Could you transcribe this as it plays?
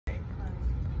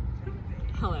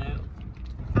Hello.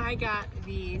 I got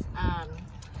these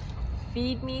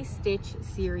Feed Me Stitch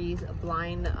series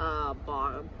blind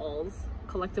balls,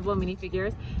 collectible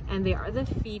minifigures, and they are the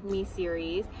Feed Me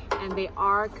series, and they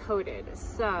are coded.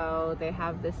 So they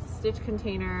have this Stitch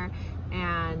container,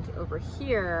 and over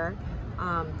here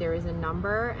there is a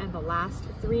number, and the last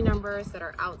 3 numbers that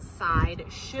are outside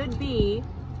should be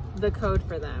the code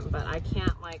for them, but I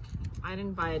can't, like, I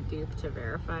didn't buy a dupe to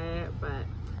verify it, but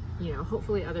you know,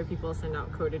 hopefully other people send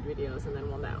out coded videos and then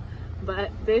we'll know.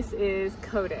 But this is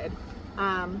coded.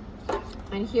 And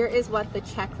here is what the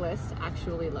checklist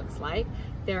actually looks like.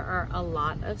 There are a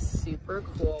lot of super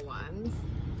cool ones.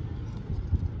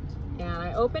 And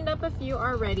I opened up a few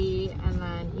already, and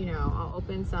then, you know, I'll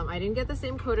open some. I didn't get the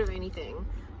same code of anything,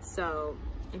 so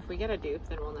if we get a dupe,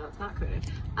 then we'll know it's not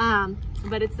coded.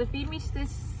 But it's the Feed Me Stitch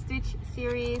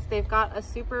series. They've got a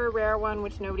super rare one,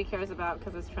 which nobody cares about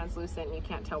because it's translucent and you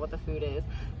can't tell what the food is.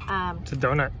 It's a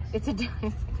donut. It's a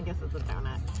donut. I guess it's a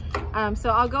donut. So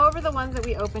I'll go over the ones that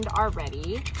we opened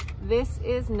already. This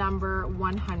is number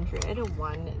 100,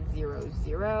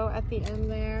 100 at the end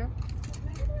there.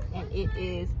 And it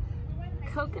is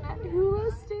Coconut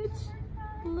Hula Stitch.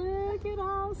 Look at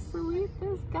how sweet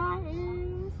this guy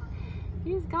is.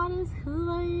 He's got his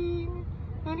hula-ing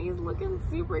and he's looking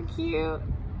super cute.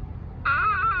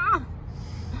 Ah!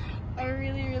 I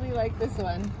really, really like this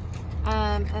one.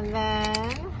 And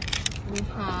then we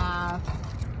have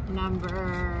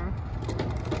number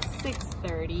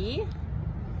 630.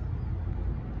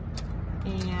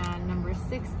 And number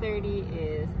 630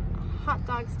 is Hot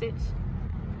Dog Stitch.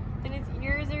 And his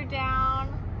ears are down,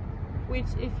 which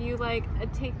if you like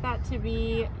take that to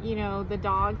be, you know, the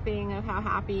dog thing of how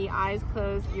happy, eyes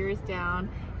closed, ears down.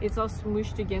 It's all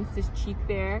smooshed against his cheek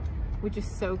there, which is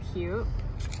so cute.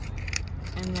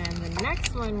 And then the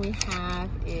next one we have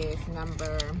is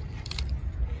number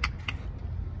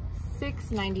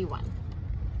 691.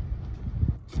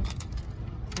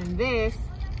 And this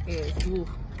is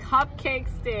Cupcake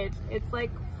Stitch. It's like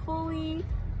fully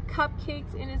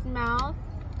cupcakes in his mouth.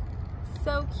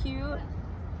 So cute.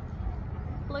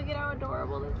 Look at how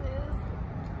adorable this is.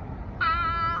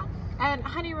 Ah! And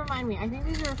honey, remind me, I think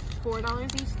these are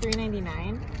 $4 each,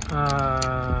 $3.99.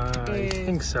 I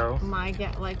think so. My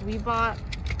get, like, we bought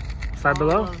Five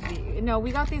Below? No,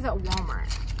 we got these at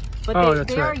Walmart. But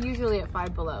they are right. usually at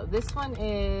Five Below. This one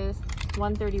is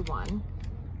 $131.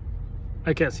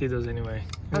 I can't see those anyway.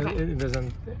 Okay. It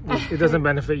doesn't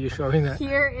benefit you showing that.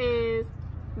 Here is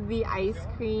the ice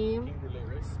cream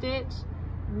Stitch.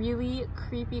 Really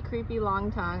creepy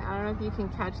long tongue. I don't know if you can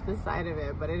catch the side of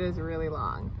it, but it is really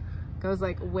long. Goes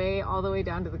like way all the way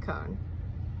down to the cone.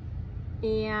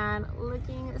 And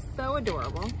looking so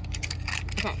adorable.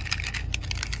 Okay,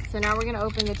 so now we're gonna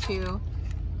open the 2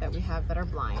 that we have that are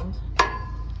blind.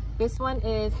 This one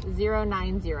is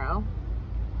 090.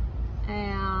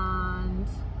 And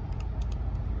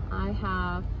I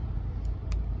have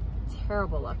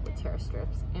terrible luck with tear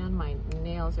strips, and my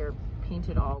nails are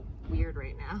painted all weird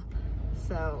right now,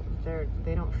 so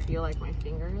they don't feel like my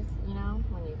fingers, you know,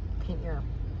 when you paint your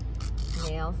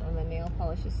nails, and the nail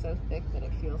polish is so thick that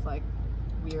it feels like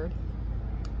weird.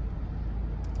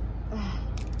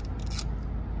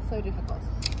 So difficult.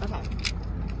 Okay.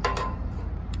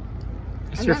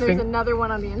 And then there's another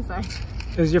one on the inside.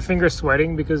 Is your finger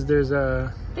sweating because there's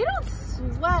a... They don't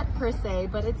sweat per se,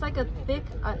 but it's like a thick,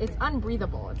 it's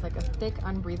unbreathable. It's like a thick,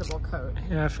 unbreathable coat.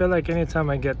 Yeah, I feel like anytime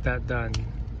I get that done,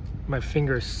 my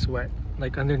fingers sweat,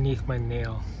 like underneath my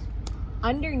nail.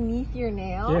 Underneath your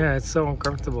nail? Yeah, it's so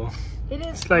uncomfortable. It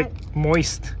is. It's like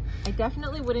moist. I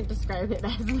definitely wouldn't describe it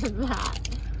as that.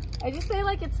 I just say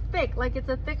like it's thick, like it's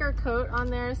a thicker coat on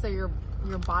there, so your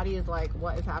body is like,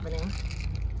 what is happening?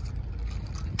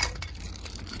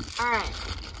 All right.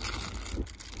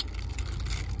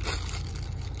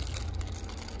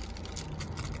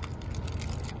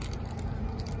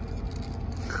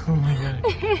 Oh my god.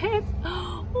 It's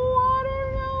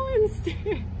watermelon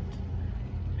Stitch.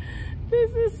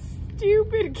 This is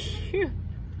stupid cute.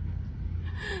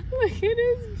 Look at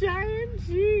his giant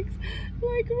cheeks.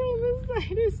 Like from the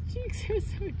side, his cheeks are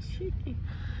so cheeky.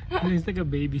 He's like a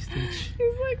baby Stitch.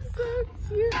 He's like so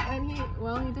cute. And he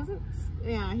doesn't,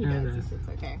 yeah, he does. It's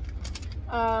okay.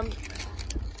 All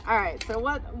right, so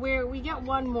we get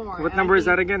one more. What number is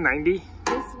that again? 90?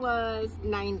 This was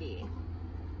 90.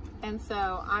 And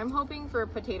so I'm hoping for a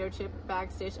potato chip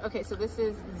bag Stitch. Okay, so this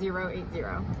is 080.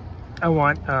 I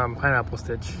want pineapple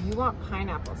Stitch. You want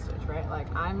pineapple Stitch, right?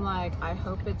 Like, I'm like, I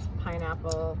hope it's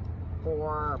pineapple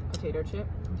or potato chip,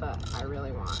 but I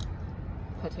really want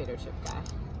potato chip guy.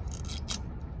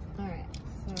 All right,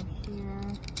 so here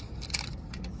is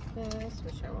this,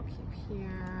 which I will keep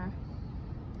here.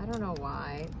 I don't know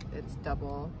why it's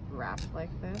double wrapped like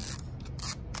this.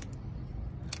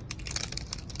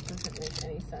 Doesn't make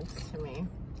any sense to me.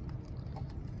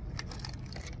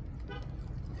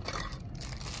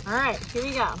 All right, here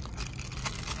we go.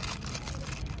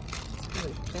 It's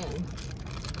really thin.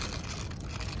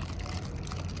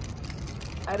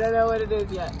 I don't know what it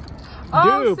is yet.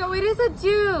 Oh, Dupe. so it is a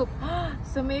dupe.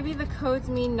 So maybe the codes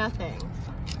mean nothing.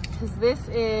 Because this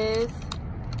is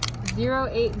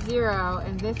 080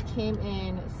 and this came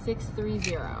in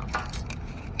 630.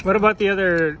 What about the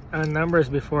other numbers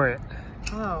before it?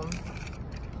 Oh.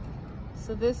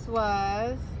 So this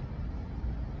was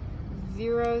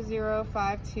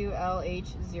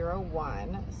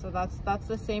 0052LH01. So that's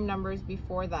the same numbers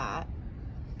before that.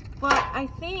 But I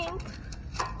think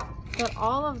that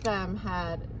all of them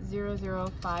had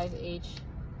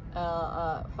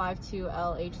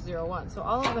 00552LH01. So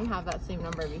all of them have that same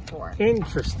number before.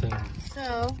 Interesting.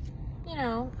 So, you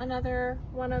know, another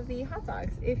one of the hot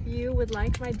dogs. If you would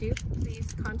like my dupe,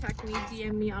 please contact me,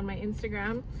 DM me on my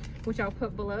Instagram, which I'll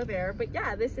put below there. But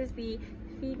yeah, this is the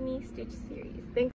Feed Me Stitch series. Thanks.